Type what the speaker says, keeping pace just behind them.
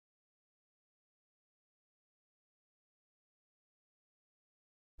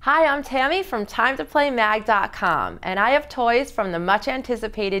Hi, I'm Tammy from TimeToPlayMag.com, and I have toys from the much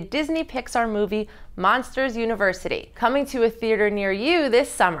anticipated Disney Pixar movie Monsters University, coming to a theater near you this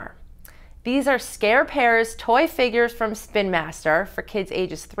summer. These are Scare Pairs toy figures from Spin Master for kids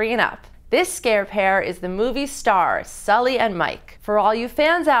ages 3 and up. This Scare Pair is the movie stars, Sulley and Mike. For all you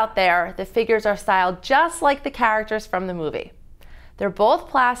fans out there, the figures are styled just like the characters from the movie. They're both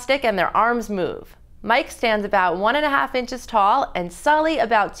plastic and their arms move. Mike stands about 1.5 inches tall and Sulley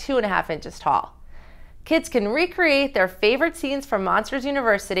about 2.5 inches tall. Kids can recreate their favorite scenes from Monsters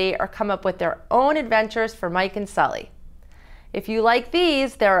University or come up with their own adventures for Mike and Sulley. If you like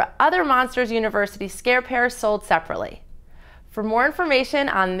these, there are other Monsters University Scare Pairs sold separately. For more information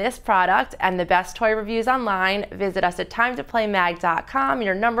on this product and the best toy reviews online, visit us at TimeToPlayMag.com,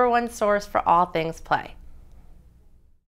 your #1 source for all things play.